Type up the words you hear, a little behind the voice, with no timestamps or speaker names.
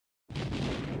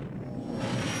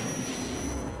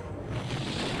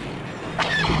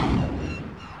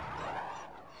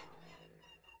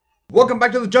Welcome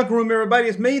back to the Junk Room, everybody.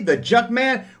 It's me, the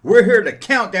Junkman. We're here to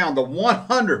count down the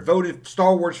 100 voted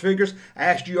Star Wars figures. I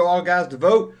asked you all guys to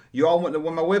vote. You all went to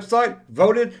my website,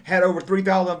 voted, had over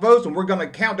 3,000 votes, and we're going to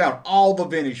count down all the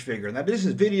vintage figures. Now, this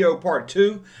is video part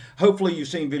 2. Hopefully, you've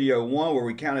seen video 1 where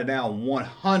we counted down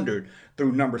 100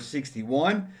 through number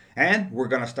 61. And we're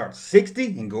going to start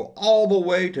 60 and go all the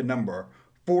way to number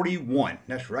 41.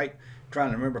 That's right.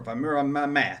 Trying to remember if I remember my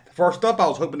math. First up, I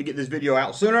was hoping to get this video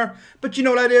out sooner, but you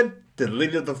know what I did?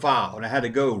 Deleted the file, and I had to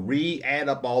go re-add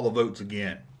up all the votes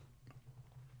again.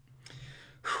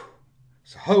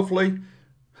 So hopefully,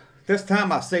 this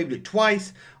time I saved it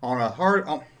twice on a hard.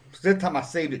 This time I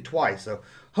saved it twice, so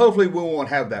hopefully we won't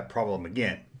have that problem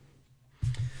again.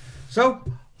 So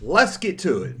let's get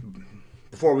to it.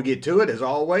 Before we get to it, as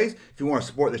always, if you want to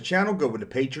support the channel, go over to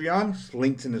Patreon.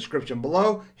 Links in the description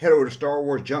below. Head over to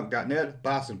StarWarsJunk.net.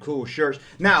 Buy some cool shirts.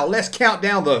 Now, let's count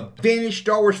down the vintage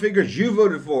Star Wars figures you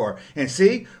voted for and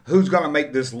see who's going to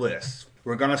make this list.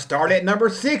 We're going to start at number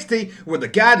 60 with the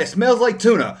guy that smells like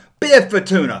tuna. Biff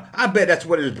Tuna. I bet that's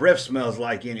what his breath smells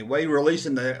like anyway. Released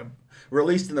in the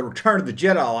Return of the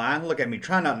Jedi line. Look at me,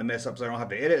 trying not to mess up so I don't have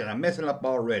to edit, and I'm messing up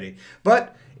already.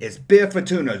 But it's Biff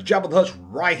Tuna, Jabba the Hutt's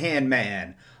right-hand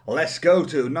man. Let's go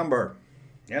to number,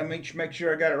 make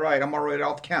sure I got it right. I'm already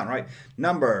off count, right?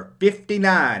 Number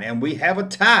 59, and we have a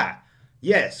tie.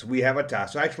 Yes, we have a tie.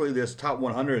 So actually this top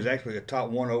 100 is actually a top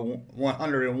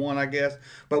 101, I guess.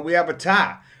 But we have a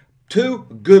tie. Two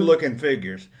good-looking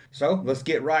figures. So let's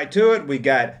get right to it. We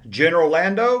got General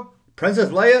Lando, Princess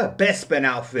Leia, Bespin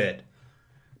outfit.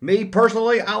 Me,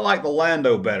 personally, I like the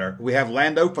Lando better. We have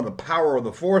Lando from the Power of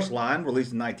the Force line,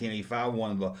 released in 1985,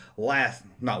 one of the last,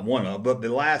 not one of, but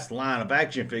the last line of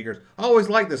action figures. I always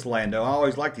liked this Lando. I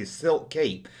always liked his silk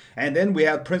cape. And then we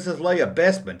have Princess Leia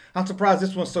Bespin. I'm surprised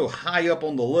this one's so high up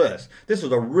on the list. This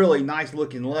is a really nice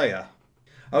looking Leia.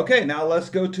 Okay, now let's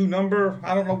go to number,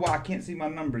 I don't know why I can't see my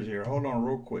numbers here. Hold on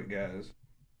real quick, guys.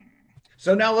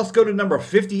 So now let's go to number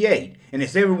 58, and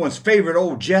it's everyone's favorite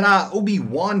old Jedi,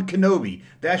 Obi-Wan Kenobi.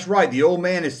 That's right, the old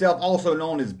man himself, also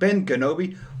known as Ben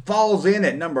Kenobi, falls in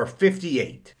at number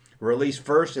 58. Released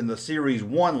first in the Series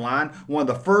 1 line, one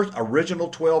of the first original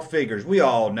 12 figures. We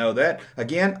all know that.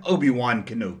 Again, Obi-Wan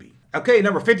Kenobi. Okay,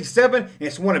 number 57, and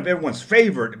it's one of everyone's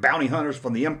favorite bounty hunters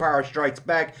from The Empire Strikes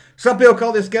Back. Some people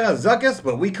call this guy Zuckuss,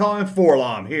 but we call him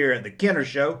Forlom here at the Kenner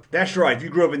Show. That's right, if you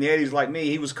grew up in the 80s like me,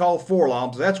 he was called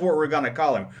Forlom, so that's what we're going to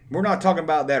call him. We're not talking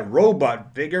about that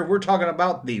robot figure, we're talking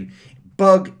about the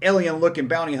bug, alien-looking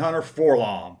bounty hunter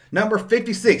Forlom. Number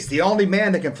 56, the only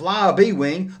man that can fly a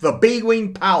B-Wing, the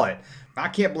B-Wing pilot. I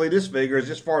can't believe this figure is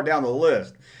this far down the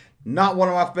list. Not one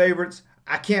of my favorites.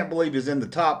 I can't believe he's in the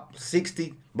top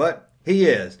 60, but he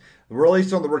is.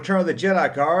 Released on the Return of the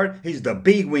Jedi card, he's the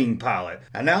B-Wing pilot.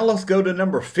 And now let's go to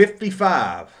number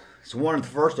 55. It's one of the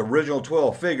first original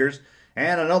 12 figures,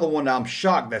 and another one that I'm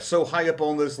shocked that's so high up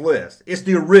on this list. It's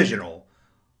the original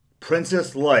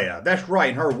Princess Leia. That's right,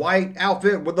 in her white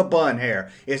outfit with the bun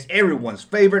hair. It's everyone's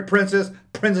favorite princess,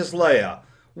 Princess Leia.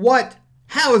 What?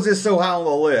 How is this so high on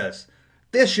the list?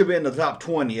 This should be in the top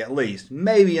 20 at least,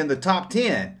 maybe in the top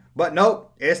 10. But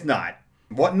nope, it's not.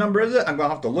 What number is it? I'm going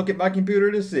to have to look at my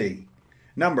computer to see.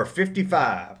 Number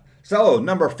 55. So,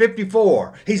 number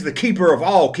 54. He's the keeper of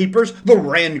all keepers, the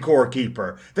Rancor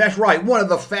Keeper. That's right, one of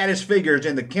the fattest figures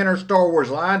in the Kenner Star Wars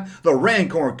line, the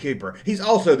Rancor Keeper. He's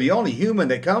also the only human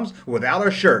that comes without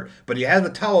a shirt, but he has a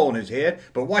towel on his head.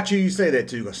 But watch who you say that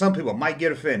to, because some people might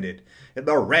get offended.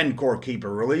 The Rancor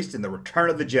Keeper, released in the Return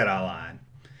of the Jedi line.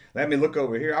 Let me look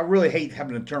over here. I really hate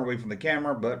having to turn away from the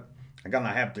camera, but I'm going to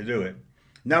have to do it.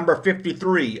 Number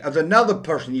 53 is another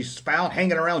person you found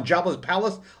hanging around Jabba's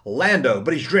palace, Lando,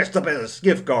 but he's dressed up as a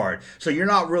skiff guard, so you're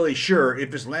not really sure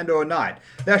if it's Lando or not.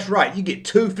 That's right, you get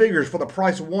two figures for the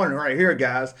price of one right here,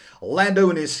 guys. Lando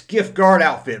in his skiff guard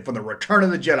outfit from the Return of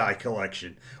the Jedi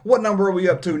collection. What number are we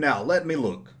up to now? Let me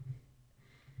look.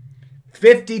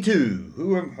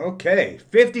 52. Okay,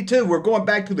 52. We're going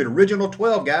back to the original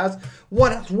 12, guys.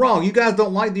 What's wrong? You guys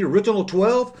don't like the original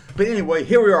 12? But anyway,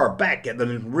 here we are back at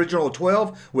the original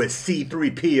 12 with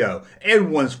C-3PO,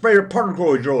 everyone's favorite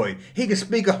particle droid. He can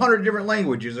speak 100 different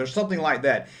languages or something like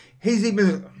that. He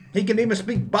can even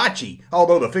speak Bocce.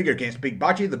 Although the figure can't speak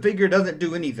Bocce, the figure doesn't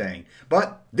do anything.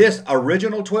 But this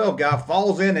original 12 guy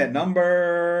falls in at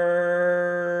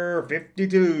number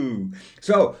 52.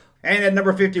 So, and at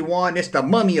number 51, it's the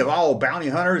mummy of all bounty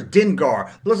hunters,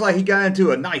 Dengar. Looks like he got into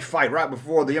a knife fight right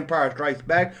before The Empire Strikes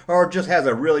Back, or just has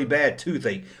a really bad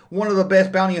toothache. One of the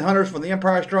best bounty hunters from The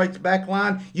Empire Strikes Back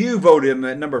line. You voted him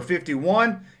at number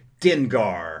 51,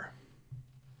 Dengar.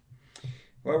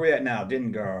 Where are we at now?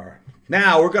 Dengar.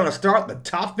 Now we're going to start the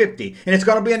top 50, and it's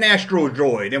going to be an Astro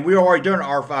droid, and we already done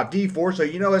R5-D4, so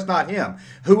you know it's not him.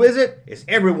 Who is it? It's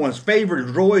everyone's favorite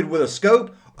droid with a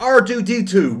scope,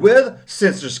 R2-D2 with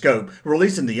sensor scope,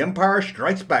 released in the Empire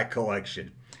Strikes Back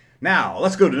collection. Now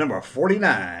let's go to number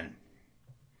 49.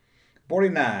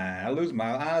 49. I lose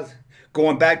my eyes.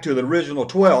 Going back to the original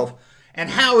 12,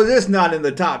 and how is this not in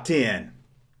the top 10?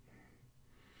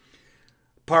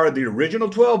 Part of the original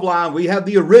 12 line, we have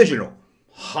the original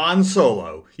Han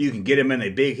Solo. You can get him in a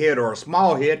big hit or a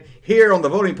small hit. Here on the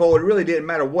voting poll, it really didn't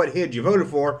matter what hit you voted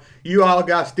for. You all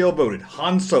guys still voted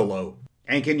Han Solo.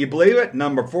 And can you believe it?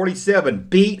 Number 47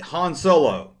 beat Han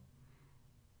Solo.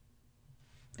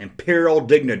 Imperial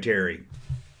Dignitary.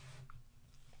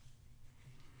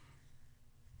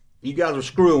 You guys are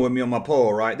screwing with me on my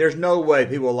poll, right? There's no way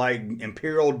people like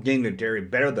Imperial Dignitary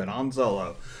better than Han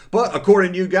Solo. But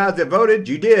according to you guys that voted,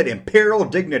 you did. Imperial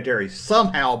Dignitary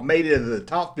somehow made it into the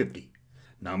top 50.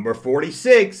 Number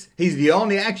 46. He's the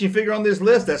only action figure on this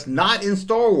list that's not in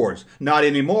Star Wars. Not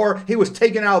anymore. He was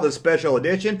taken out of the special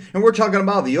edition. And we're talking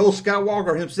about the old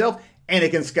Skywalker himself,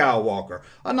 Anakin Skywalker.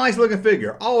 A nice looking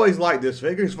figure. Always liked this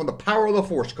figure. He's from the Power of the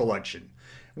Force collection.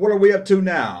 What are we up to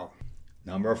now?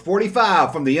 Number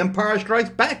 45 from the Empire Strikes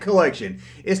Back collection.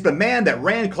 It's the man that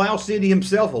ran Cloud City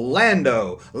himself,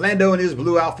 Lando. Lando in his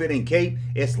blue outfit and cape.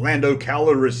 It's Lando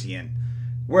Calrissian.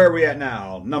 Where are we at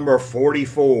now? Number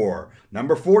 44.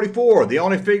 Number 44, the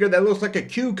only figure that looks like a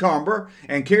cucumber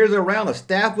and carries around a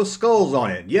staff with skulls on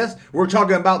it. Yes, we're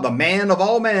talking about the man of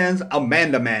all mans,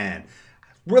 Amanda Man.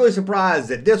 Really surprised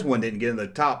that this one didn't get in the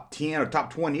top 10 or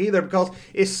top 20 either, because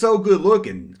it's so good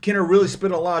looking. Kenner really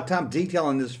spent a lot of time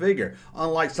detailing this figure.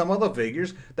 Unlike some other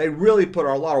figures, they really put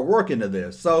a lot of work into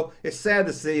this. So it's sad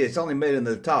to see it's only made it in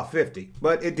the top 50.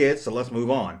 But it did, so let's move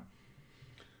on.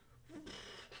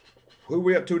 Who are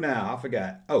we up to now? I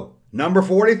forgot. Oh, number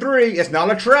 43. It's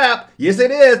not a trap. Yes,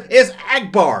 it is. It's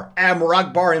Akbar. Admiral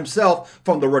Akbar himself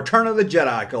from the Return of the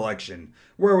Jedi collection.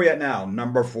 Where are we at now?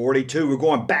 Number 42. We're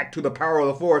going back to the Power of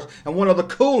the Force and one of the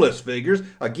coolest figures.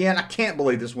 Again, I can't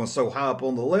believe this one's so high up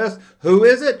on the list. Who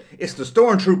is it? It's the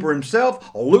Stormtrooper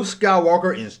himself, Luke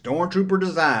Skywalker in Stormtrooper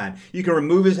design. You can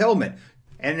remove his helmet.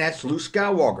 And that's Luke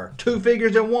Skywalker. Two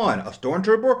figures in one. A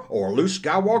Stormtrooper or Luke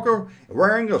Skywalker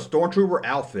wearing a Stormtrooper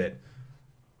outfit.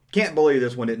 Can't believe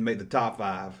this one didn't make the top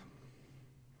 5.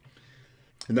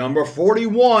 Number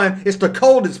 41, it's the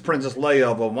coldest Princess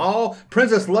Leia of them all.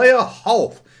 Princess Leia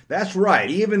Hoth. That's right,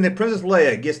 even the Princess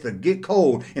Leia gets to get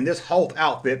cold in this Hoth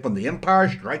outfit from the Empire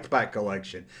Strikes Back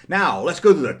collection. Now, let's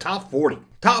go to the top 40.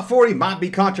 Top 40 might be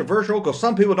controversial because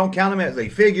some people don't count him as a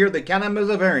figure, they count him as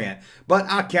a variant. But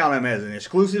I count him as an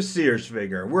exclusive Sears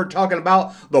figure. We're talking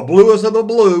about the bluest of the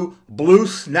blue, Blue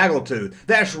Snaggletooth.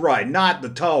 That's right, not the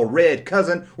tall red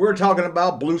cousin. We're talking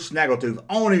about Blue Snaggletooth,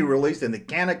 only released in the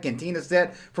Cantina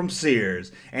set from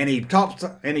Sears. And he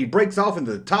breaks off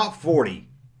into the top 40.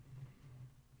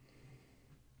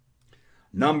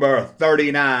 Number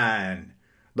 39.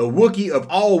 The Wookiee of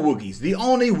all Wookiees. The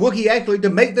only Wookiee actually to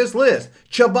make this list.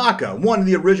 Chewbacca, one of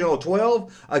the original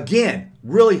 12. Again,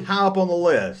 really high up on the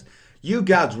list. You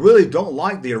guys really don't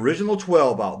like the original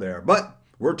 12 out there. But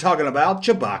we're talking about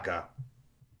Chewbacca.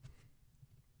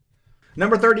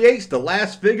 Number 38 is the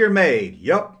last figure made.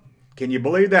 Yup. Can you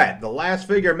believe that? The last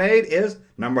figure made is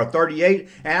number 38,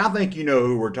 and I think you know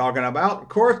who we're talking about. Of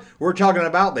course, we're talking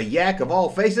about the Yak of all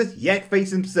faces, Yak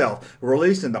Face himself,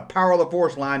 released in the Power of the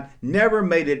Force line, never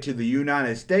made it to the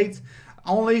United States,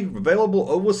 only available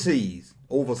overseas.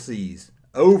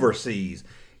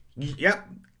 Yep,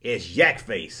 it's Yak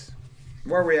Face.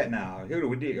 Where are we at now? Who do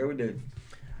we do?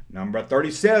 Number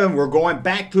 37, we're going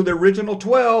back to the original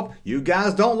 12. You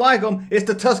guys don't like them. It's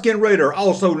the Tusken Raider,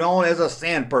 also known as a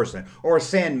Sand Person or a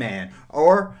Sandman,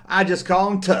 or I just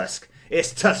call him Tusk.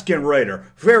 It's Tusken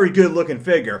Raider. Very good looking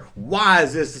figure. Why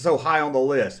is this so high on the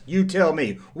list? You tell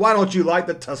me. Why don't you like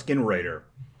the Tusken Raider?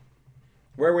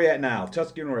 Where are we at now?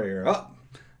 Tusken Raider. Oh,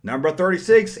 number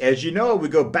 36, as you know, we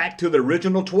go back to the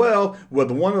original 12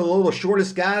 with one of the little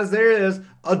shortest guys there is,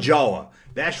 a Jawa.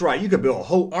 That's right, you could build a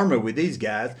whole army with these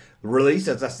guys. Released,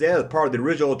 as I said, as part of the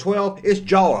original 12, it's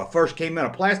Jawa. First came in a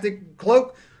plastic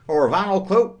cloak or a vinyl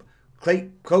cloak,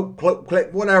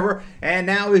 whatever, and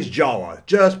now it's Jawa.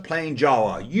 Just plain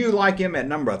Jawa. You like him at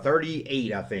number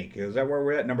 38, I think. Is that where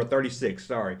we're at? Number 36,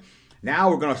 sorry. Now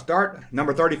we're going to start.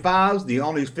 Number 35 is the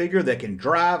only figure that can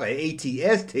drive a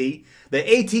AT-ST.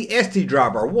 The AT-ST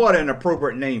driver. What an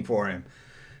appropriate name for him.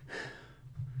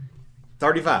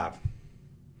 35.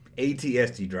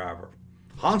 AT-ST driver.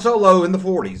 Han Solo in the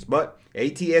 40s, but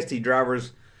AT-ST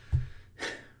drivers.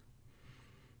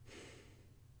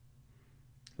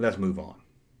 Let's move on.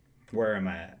 Where am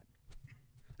I at?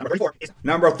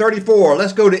 Number 34,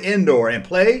 let's go to indoor and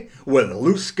play with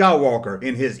Luke Skywalker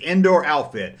in his indoor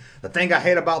outfit. The thing I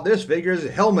hate about this figure is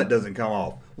his helmet doesn't come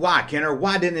off. Why, Kenner?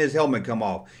 Why didn't his helmet come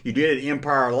off? You did an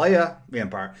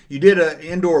You did an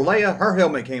indoor Leia, her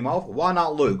helmet came off. Why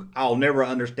not Luke? I'll never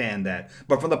understand that.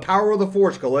 But from the Power of the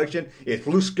Force collection, it's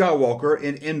Luke Skywalker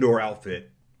in indoor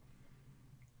outfit.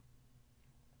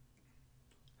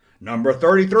 Number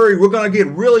 33, we're going to get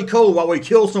really cold while we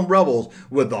kill some rebels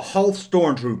with the Hoth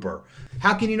Stormtrooper.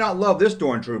 How can you not love this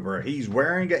Stormtrooper? He's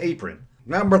wearing an apron.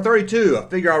 Number 32, a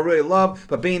figure I really love,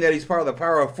 but being that he's part of the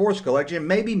Power of Force collection,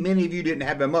 maybe many of you didn't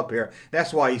have him up here.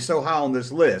 That's why he's so high on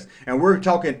this list. And we're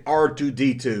talking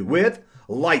R2-D2 with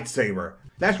lightsaber.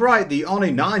 That's right, the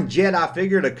only non-Jedi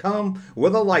figure to come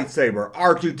with a lightsaber.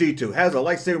 R2-D2 has a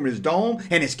lightsaber in his dome,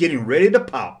 and it's getting ready to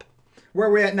pop. Where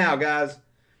are we at now, guys?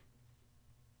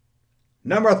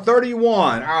 Number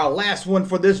 31, our last one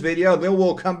for this video, then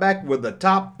we'll come back with the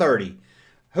top 30.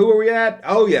 Who are we at?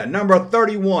 Oh yeah, number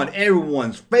 31,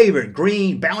 everyone's favorite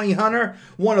green bounty hunter,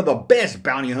 one of the best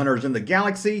bounty hunters in the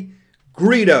galaxy,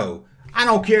 Greedo. I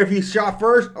don't care if he's shot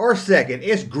first or second,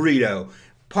 it's Greedo.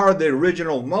 Part of the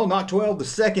original, well not 12, the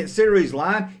second series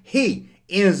line. He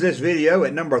ends this video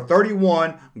at number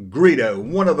 31, Greedo.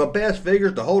 One of the best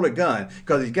figures to hold a gun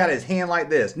because he's got his hand like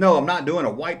this. No, I'm not doing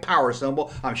a white power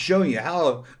symbol. I'm showing you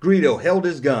how Greedo held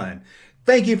his gun.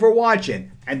 Thank you for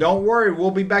watching. And don't worry,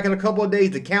 we'll be back in a couple of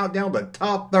days to count down the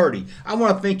top 30. I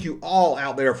want to thank you all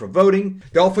out there for voting.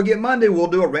 Don't forget Monday, we'll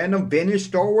do a random vintage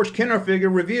Star Wars Kenner figure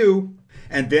review.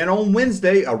 And then on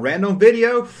Wednesday, a random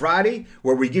video, Friday,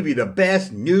 where we give you the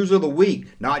best news of the week.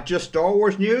 Not just Star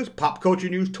Wars news, pop culture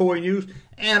news, toy news,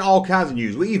 and all kinds of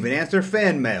news. We even answer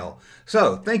fan mail.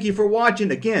 So, thank you for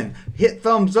watching. Again, hit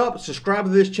thumbs up, subscribe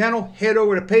to this channel, head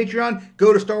over to Patreon,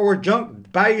 go to Star Wars Junk,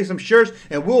 buy you some shirts,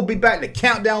 and we'll be back to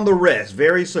count down the rest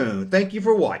very soon. Thank you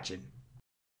for watching.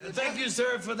 Thank you,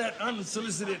 sir, for that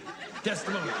unsolicited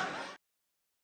testimony.